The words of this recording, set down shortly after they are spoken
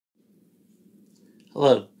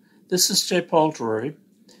Hello, this is J. Paul Drury,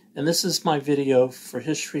 and this is my video for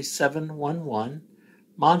History 711,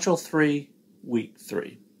 Module 3, Week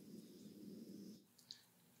 3.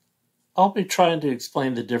 I'll be trying to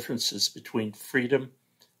explain the differences between freedom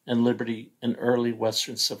and liberty in early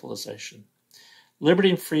Western civilization.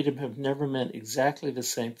 Liberty and freedom have never meant exactly the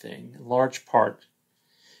same thing, in large part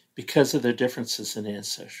because of their differences in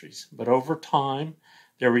ancestries. But over time,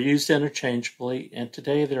 they were used interchangeably, and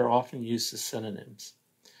today they are often used as synonyms.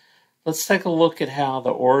 Let's take a look at how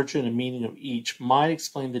the origin and meaning of each might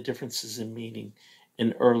explain the differences in meaning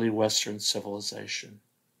in early Western civilization.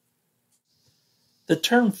 The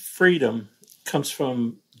term freedom comes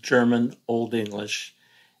from German Old English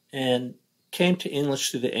and came to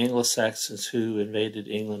English through the Anglo-Saxons who invaded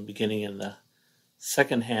England beginning in the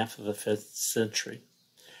second half of the 5th century.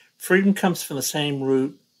 Freedom comes from the same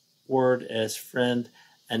root word as friend,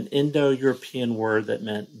 an Indo-European word that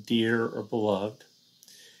meant dear or beloved.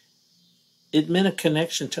 It meant a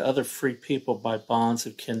connection to other free people by bonds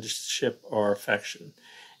of kinship or affection,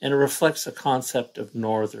 and it reflects the concept of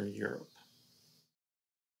Northern Europe.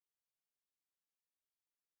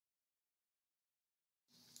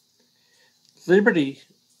 Liberty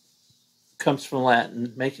comes from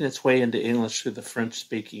Latin, making its way into English through the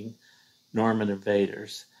French-speaking Norman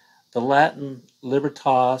invaders. The Latin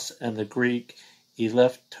libertas and the Greek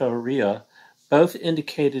eleftheria both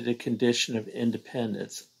indicated a condition of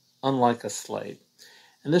independence, unlike a slave.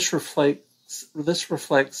 And this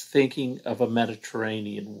reflects thinking of a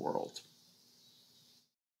Mediterranean world.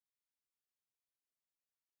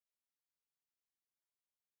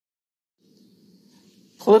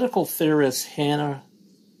 Political theorist Hanna,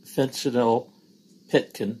 Fenichel,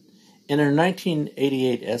 Pitkin, in her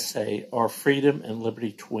 1988 essay, Are Freedom and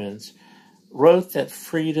Liberty Twins?, wrote that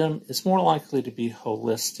freedom is more likely to be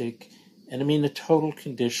holistic and to mean a total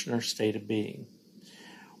condition or state of being,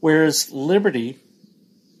 whereas liberty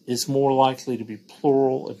is more likely to be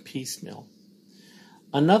plural and piecemeal.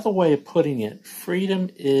 Another way of putting it, freedom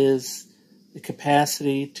is the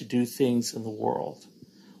capacity to do things in the world,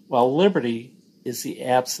 while liberty is the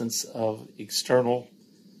absence of external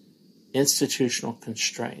institutional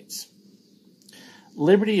constraints.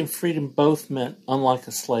 Liberty and freedom both meant unlike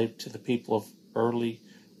a slave to the people of early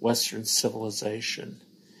Western civilization.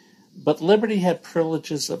 But liberty had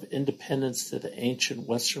privileges of independence to the ancient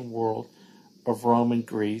Western world of Rome and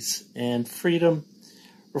Greece, and freedom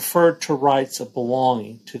referred to rights of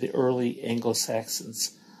belonging to the early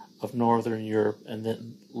Anglo-Saxons of Northern Europe and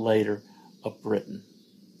then later of Britain.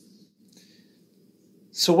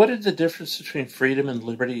 So what did the difference between freedom and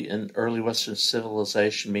liberty in early Western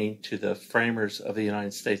civilization mean to the framers of the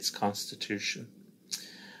United States Constitution?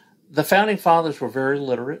 The Founding Fathers were very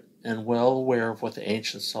literate and well aware of what the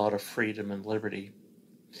ancients thought of freedom and liberty.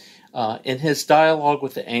 In his dialogue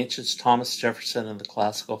with the ancients, Thomas Jefferson and the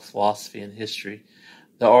Classical Philosophy and History,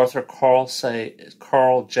 the author Carl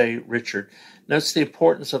J. Richard notes the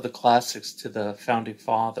importance of the classics to the Founding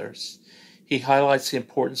Fathers. He highlights the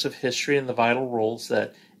importance of history and the vital roles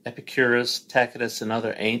that Epicurus, Tacitus, and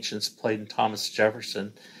other ancients played in Thomas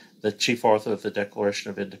Jefferson, the chief author of the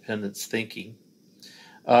Declaration of Independence, thinking.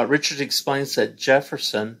 Richard explains that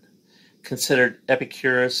Jefferson considered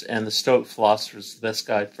Epicurus and the Stoic philosophers the best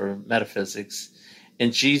guide for metaphysics,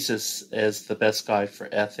 and Jesus as the best guide for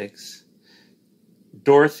ethics.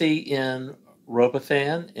 Dorothy in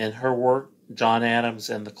Robathan, in her work, John Adams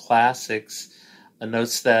and the Classics,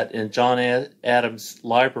 notes that in John Adams'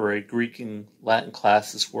 library, Greek and Latin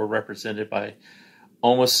classes were represented by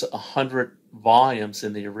almost 100 volumes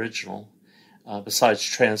in the original, besides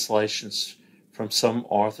translations from some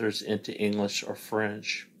authors into English or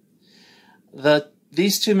French.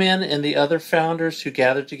 These two men and the other founders who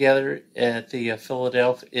gathered together at the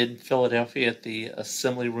Philadelphia at the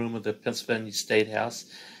Assembly Room of the Pennsylvania State House,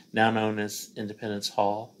 now known as Independence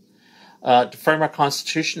Hall, to frame our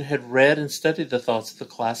Constitution, had read and studied the thoughts of the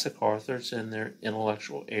classic authors and their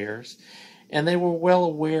intellectual heirs, and they were well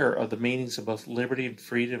aware of the meanings of both liberty and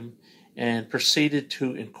freedom, and proceeded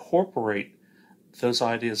to incorporate those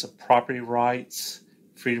ideas of property rights,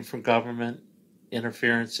 freedom from government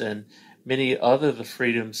interference, and many other of the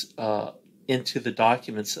freedoms into the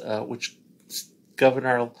documents which govern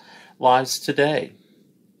our lives today.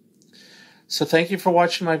 So thank you for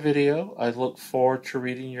watching my video. I look forward to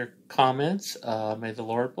reading your comments. May the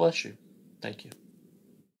Lord bless you. Thank you.